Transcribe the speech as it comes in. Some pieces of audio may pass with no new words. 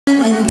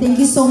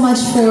you so much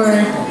for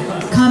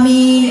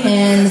coming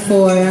and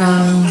for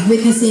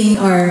witnessing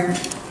our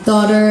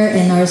daughter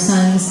and our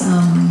son's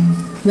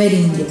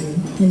wedding day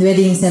and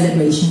wedding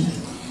celebration.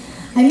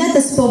 I'm not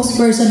the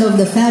spokesperson of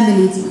the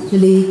family,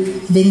 actually,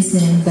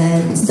 Vincent,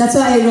 but that's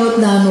why I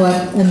wrote down what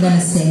I'm gonna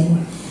say.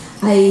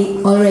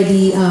 I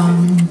already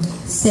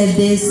said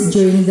this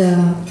during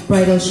the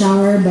bridal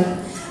shower, but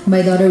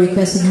my daughter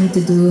requested me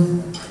to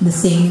do the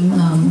same,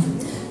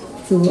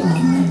 to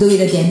do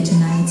it again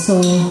tonight.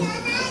 So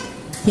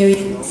here it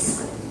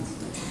is.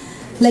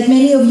 Like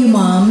many of you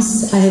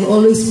moms, I have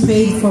always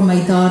prayed for my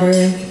daughter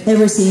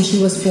ever since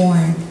she was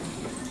born.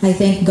 I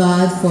thank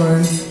God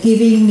for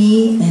giving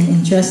me and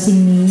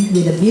entrusting me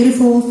with a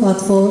beautiful,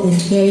 thoughtful,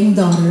 and caring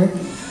daughter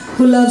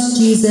who loves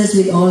Jesus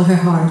with all her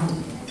heart.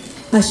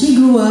 As she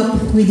grew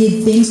up, we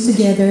did things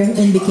together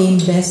and became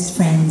best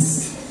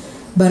friends.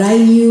 But I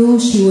knew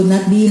she would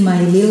not be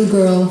my little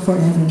girl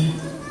forever.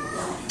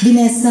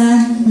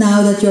 Vanessa,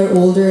 now that you're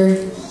older,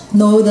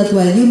 know that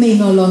while you may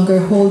no longer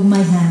hold my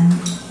hand,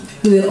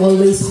 you will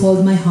always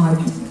hold my heart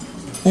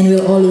and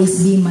will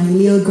always be my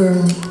little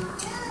girl.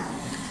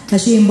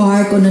 As you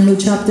embark on a new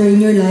chapter in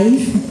your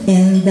life,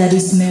 and that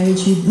is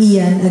marriage with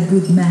Ian, a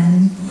good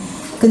man,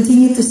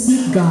 continue to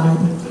seek God.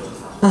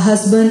 A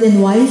husband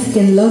and wife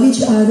can love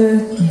each other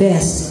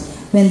best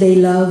when they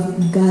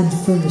love God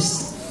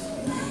first.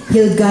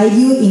 He'll guide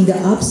you in the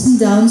ups and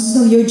downs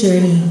of your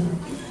journey.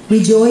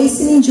 Rejoice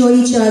and enjoy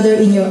each other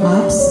in your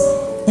ups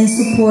and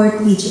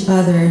support each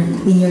other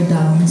in your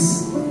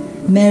downs.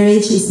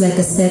 Marriage is like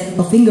a set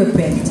of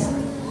fingerprints.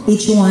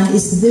 Each one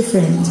is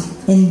different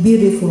and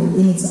beautiful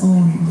in its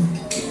own.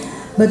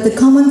 But the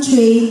common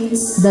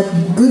traits that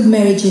good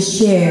marriages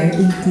share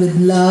include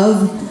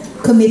love,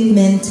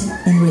 commitment,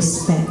 and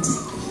respect.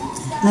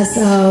 As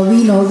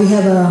we know, we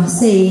have a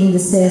saying that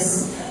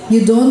says,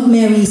 you don't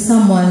marry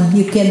someone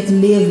you can't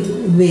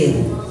live with.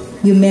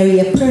 You marry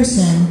a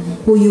person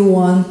who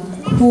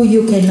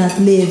you cannot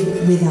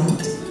live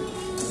without.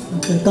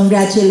 Okay,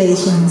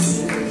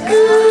 congratulations.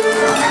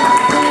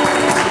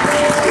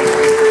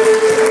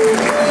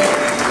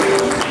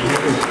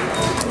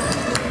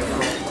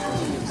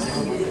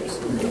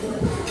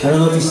 I don't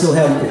know if you still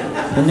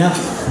have enough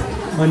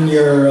on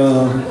your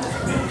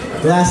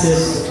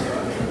glasses,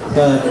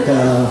 but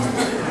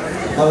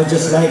I would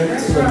just like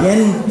to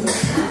again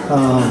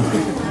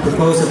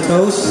propose a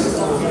toast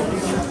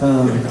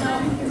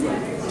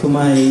to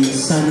my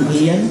son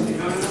Ian,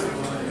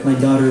 my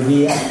daughter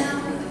Via.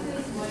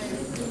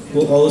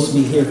 We'll always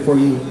be here for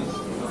you,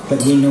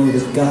 but we know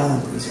that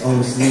God is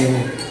always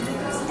there.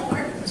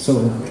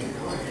 So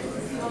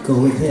go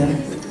with Him,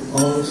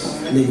 always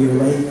live your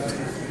life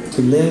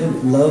to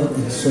live, love,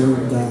 and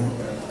serve God.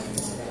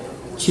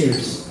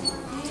 Cheers.